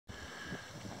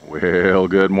Well,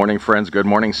 good morning, friends. Good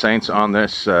morning, saints, on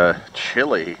this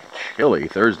chilly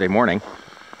Thursday morning.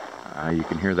 You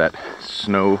can hear that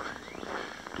snow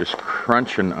just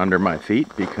crunching under my feet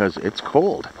because it's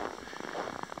cold.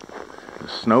 The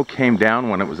snow came down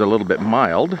when it was a little bit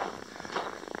mild,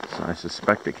 so I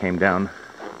suspect it came down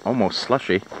almost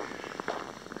slushy,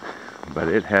 but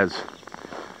it has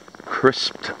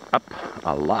crisped up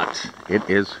a lot. It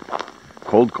is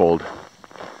cold.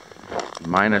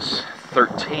 Minus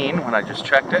 13 when I just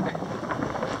checked it.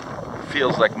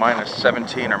 Feels like minus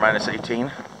 17 or minus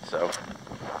 18, so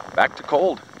back to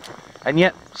cold. And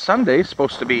yet Sunday's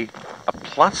supposed to be a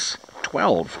plus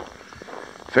 12.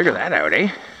 Figure that out, eh?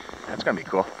 That's gonna be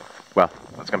cool. Well,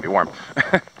 that's gonna be warm.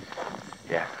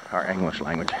 Yeah, our English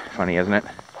language. Funny, isn't it?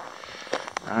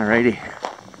 Alrighty.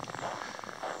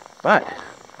 But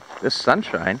this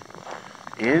sunshine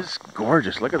is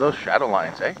gorgeous. Look at those shadow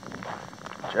lines, eh?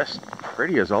 Just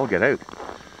pretty as all get out.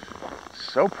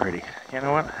 So pretty. You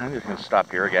know what? I'm just going to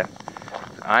stop here again.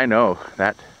 I know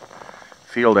that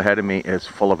field ahead of me is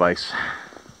full of ice.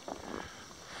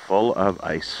 Full of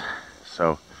ice.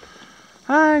 So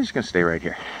I'm just going to stay right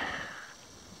here.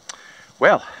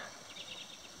 Well,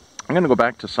 I'm going to go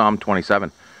back to Psalm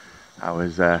 27. I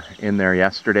was in there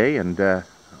yesterday and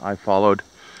I followed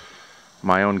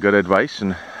my own good advice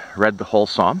and read the whole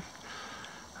psalm.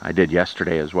 I did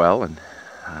yesterday as well, and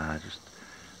there's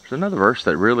another verse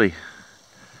that really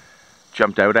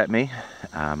jumped out at me.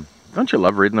 Don't you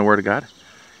love reading the Word of God?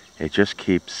 It just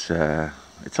keeps,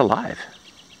 it's alive.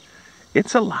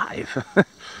 It's alive.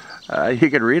 You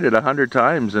could read it 100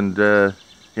 times and,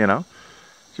 you know,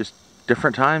 just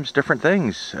different times, different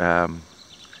things.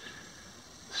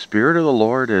 Spirit of the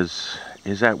Lord is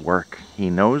at work. He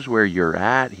knows where you're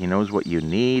at. He knows what you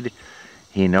need.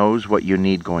 He knows what you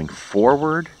need going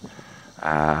forward.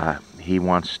 He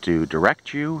wants to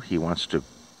direct you. He wants to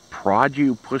prod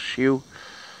you, push you.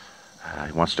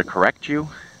 He wants to correct you.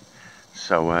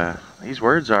 So these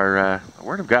words are, the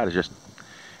Word of God is just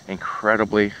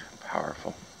incredibly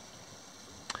powerful.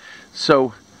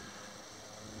 So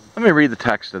let me read the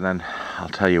text and then I'll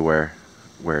tell you where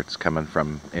it's coming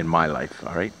from in my life,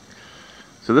 all right?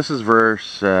 So this is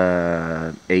verse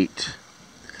 8.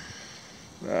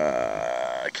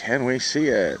 Can we see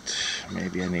it?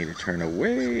 Maybe I need to turn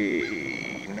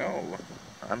away. No.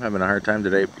 I'm having a hard time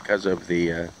today because of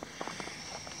the,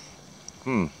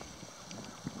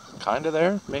 kind of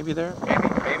there? Maybe there?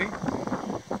 Maybe?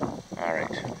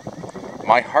 Alright.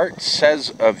 My heart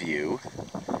says of you,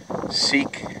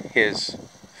 seek his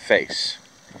face.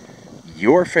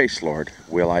 Your face, Lord,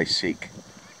 will I seek.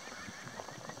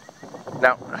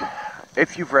 Now,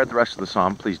 if you've read the rest of the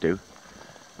psalm, please do.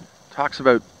 Talks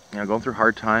about, you know, going through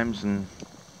hard times and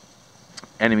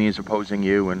enemies opposing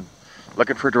you and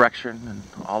looking for direction and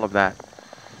all of that.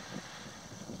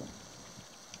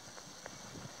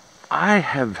 I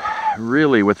have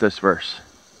really, with this verse,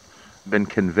 been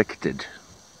convicted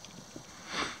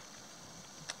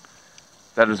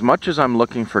that as much as I'm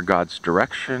looking for God's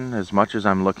direction, as much as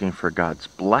I'm looking for God's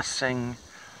blessing,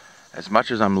 as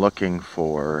much as I'm looking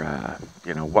for,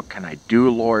 you know, what can I do,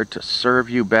 Lord, to serve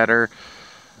you better?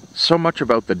 So much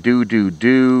about the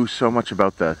do, so much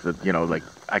about the you know, like,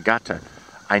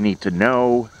 I need to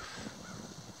know.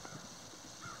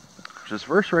 There's this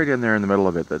verse right in there in the middle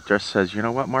of it that just says, you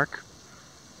know what, Mark?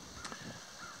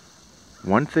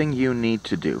 One thing you need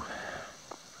to do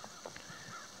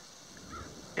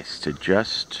is to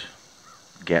just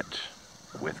get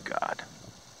with God.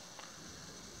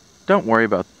 Don't worry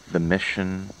about the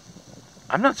mission.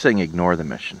 I'm not saying ignore the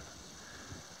mission.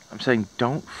 I'm saying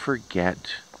don't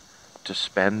forget to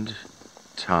spend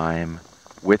time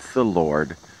with the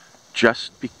Lord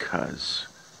just because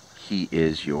he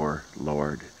is your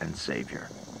Lord and Savior.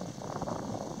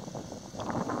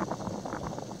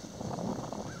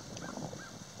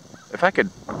 If I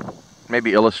could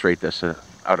maybe illustrate this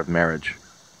out of marriage.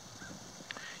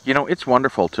 You know, it's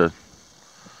wonderful to,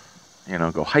 you know,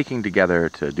 go hiking together,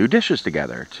 to do dishes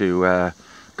together, to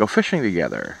go fishing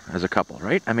together as a couple,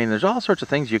 right? I mean, there's all sorts of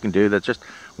things you can do that's just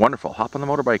wonderful. Hop on the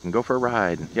motorbike and go for a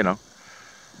ride, you know.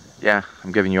 Yeah,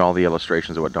 I'm giving you all the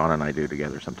illustrations of what Dawn and I do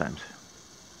together sometimes.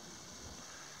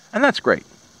 And that's great.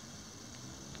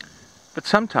 But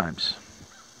sometimes,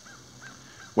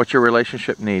 what your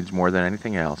relationship needs more than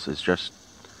anything else is just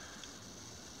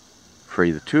for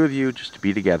the two of you just to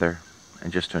be together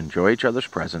and just to enjoy each other's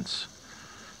presence,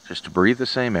 just to breathe the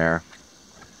same air,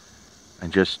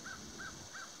 and just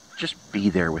be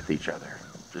there with each other.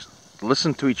 Just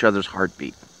listen to each other's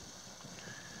heartbeat.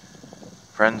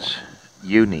 Friends,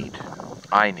 you need,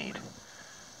 I need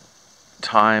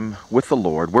time with the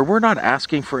Lord where we're not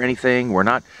asking for anything, we're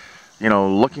not,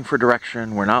 looking for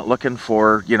direction, we're not looking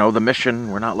for, the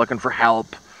mission, we're not looking for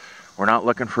help, we're not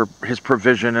looking for His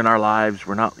provision in our lives,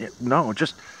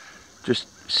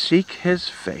 just seek His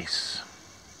face.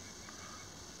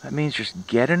 That means just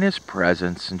get in His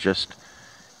presence and just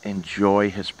enjoy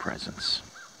His presence.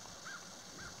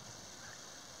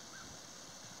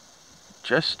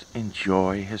 Just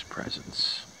enjoy His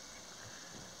presence.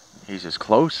 He's as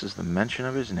close as the mention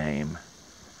of His name.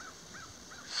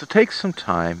 So take some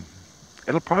time.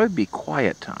 It'll probably be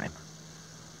quiet time.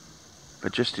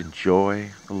 But just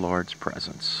enjoy the Lord's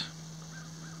presence.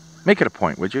 Make it a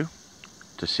point, would you,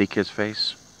 to seek His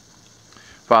face?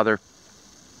 Father,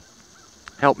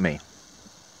 help me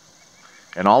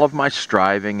in all of my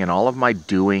striving and all of my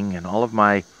doing and all of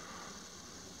my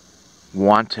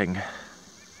wanting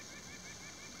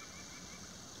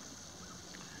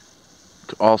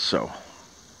to also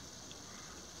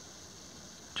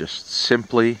just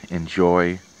simply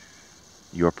enjoy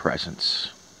your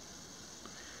presence.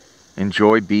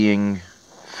 Enjoy being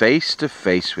face to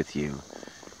face with you.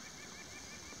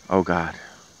 Oh God,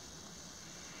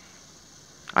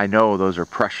 I know those are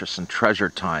precious and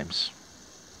treasured times.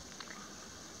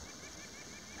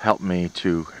 Help me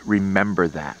to remember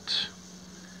that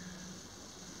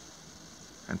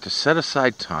and to set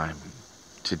aside time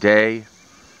today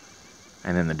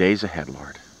and in the days ahead,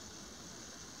 Lord,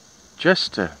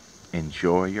 just to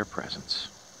enjoy your presence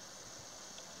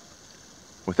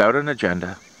without an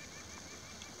agenda.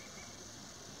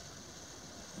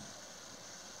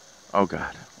 Oh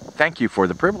God, thank you for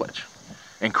the privilege,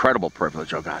 incredible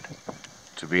privilege, oh God,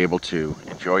 to be able to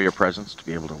enjoy your presence, to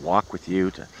be able to walk with you,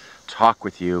 to talk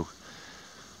with you,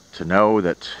 to know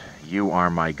that you are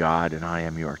my God and I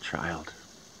am your child.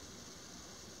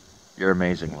 You're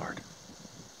amazing, Lord.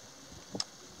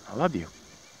 I love you.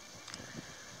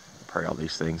 Pray all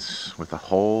these things with a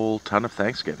whole ton of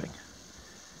thanksgiving.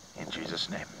 In Jesus'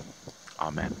 name.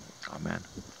 Amen. Amen.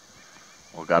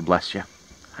 Well, God bless you.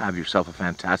 Have yourself a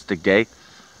fantastic day.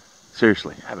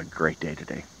 Seriously, have a great day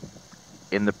today.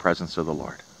 In the presence of the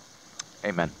Lord.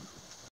 Amen.